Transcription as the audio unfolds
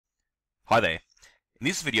Hi there. In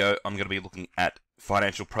this video, I'm going to be looking at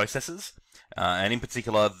financial processes, and in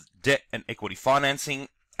particular, debt and equity financing,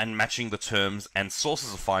 and matching the terms and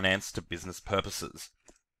sources of finance to business purposes.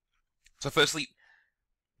 So firstly,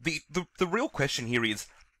 the real question here is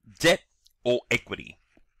debt or equity.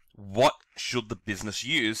 What should the business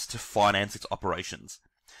use to finance its operations?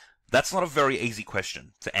 That's not a very easy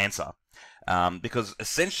question to answer, because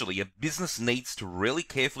essentially a business needs to really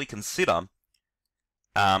carefully consider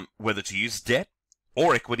whether to use debt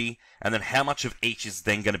or equity, and then how much of each is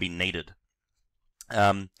then going to be needed.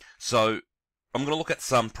 So I'm going to look at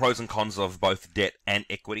some pros and cons of both debt and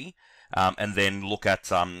equity, and then look at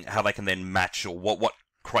how they can then match, or what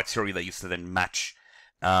criteria they use to then match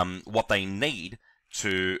what they need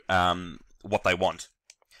to what they want.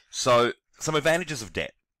 So some advantages of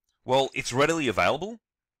debt. Well, it's readily available.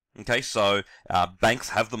 Okay, so banks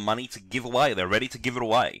have the money to give away. They're ready to give it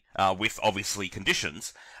away, with obviously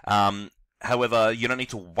conditions. However, you don't need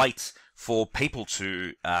to wait for people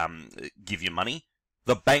to give you money.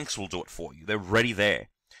 The banks will do it for you. They're ready there.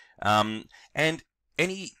 And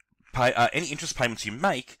any interest payments you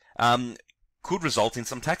make could result in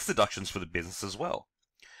some tax deductions for the business as well.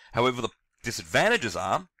 However, the disadvantages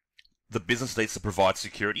are the business needs to provide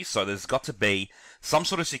security, so there's got to be some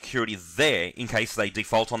sort of security there in case they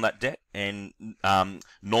default on that debt. And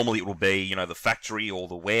normally it will be, you know, the factory or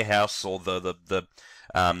the warehouse or the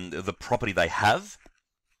property they have.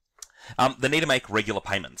 They need to make regular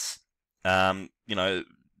payments. You know,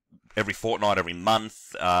 every fortnight, every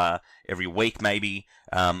month, every week maybe,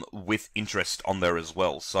 with interest on there as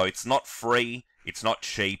well. So it's not free, it's not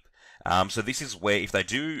cheap. So this is where, if they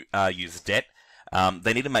do use debt,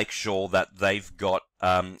 they need to make sure that they've got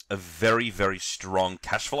a very, very strong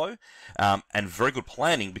cash flow and very good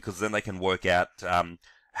planning, because then they can work out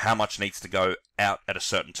how much needs to go out at a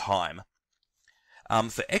certain time.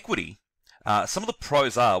 For equity, some of the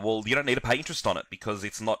pros are, well, you don't need to pay interest on it because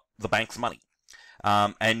it's not the bank's money,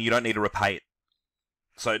 and you don't need to repay it.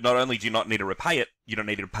 So not only do you not need to repay it, you don't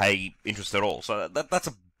need to pay interest at all. So that's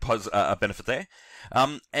a benefit there.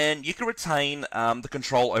 And you can retain the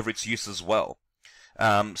control over its use as well.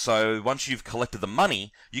 So once you've collected the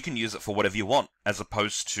money, you can use it for whatever you want, as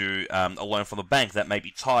opposed to a loan from the bank that may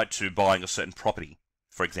be tied to buying a certain property,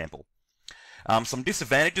 for example. Some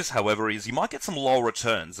disadvantages, however, is you might get some lower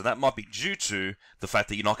returns, and that might be due to the fact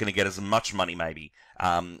that you're not going to get as much money, maybe,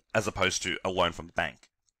 as opposed to a loan from the bank.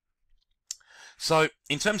 So,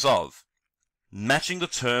 in terms of matching the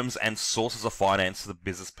terms and sources of finance to the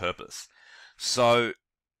business purpose. So,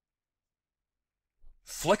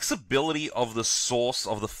 flexibility of the source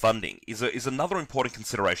of the funding is another important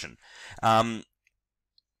consideration.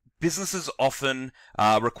 Businesses often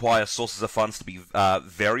require sources of funds to be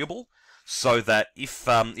variable, so that if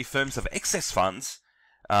firms have excess funds,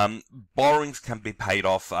 borrowings can be paid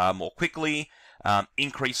off more quickly,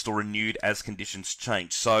 increased or renewed as conditions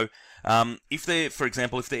change. So, if they're, for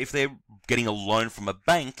example, if they're getting a loan from a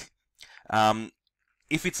bank,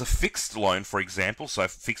 if it's a fixed loan, for example, so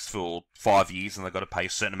fixed for 5 years, and they've got to pay a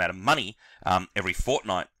certain amount of money every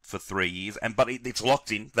fortnight for 3 years, but it's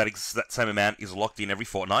locked in, that same amount is locked in every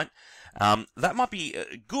fortnight, that might be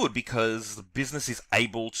good because the business is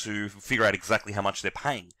able to figure out exactly how much they're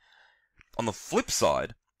paying. On the flip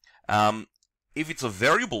side, if it's a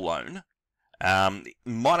variable loan, it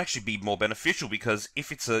might actually be more beneficial, because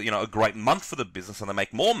if it's a great month for the business and they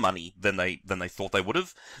make more money than they thought they would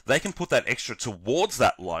have, they can put that extra towards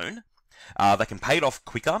that loan. They can pay it off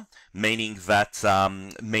quicker, meaning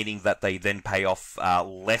that they then pay off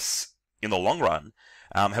less in the long run.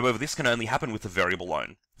 However, this can only happen with a variable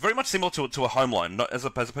loan. Very much similar to a home loan, not as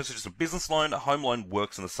opposed to just a business loan. A home loan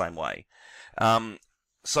works in the same way.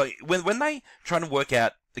 So when they try to work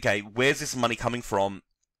out, okay, where's this money coming from,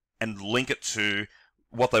 and link it to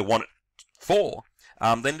what they want it for,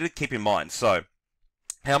 they need to keep in mind, so,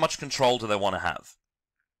 how much control do they want to have?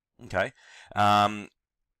 Okay.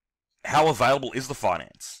 How available is the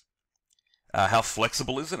finance? How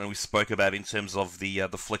flexible is it? And we spoke about in terms of the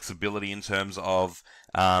flexibility in terms of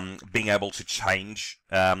being able to change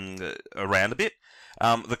around a bit.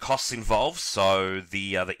 The costs involved, so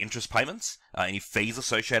the interest payments, any fees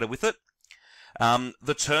associated with it.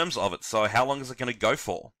 The terms of it, so how long is it going to go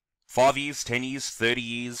for? 5 years, 10 years, 30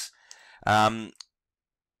 years. The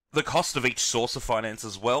cost of each source of finance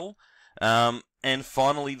as well. And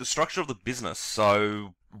finally, the structure of the business.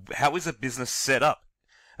 So, how is a business set up?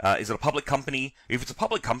 Is it a public company? If it's a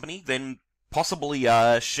public company, then possibly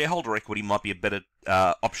shareholder equity might be a better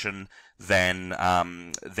option than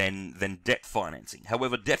debt financing.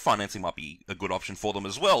 However, debt financing might be a good option for them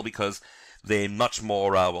as well, because They're much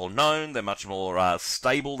more well known, they're much more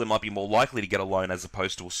stable, they might be more likely to get a loan as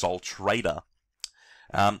opposed to a sole trader.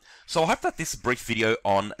 So I hope that this brief video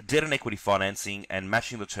on debt and equity financing and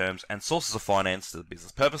matching the terms and sources of finance to the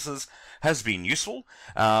business purposes has been useful.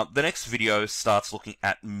 The next video starts looking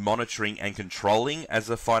at monitoring and controlling as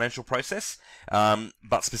a financial process,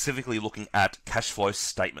 but specifically looking at cash flow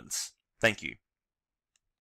statements. Thank you.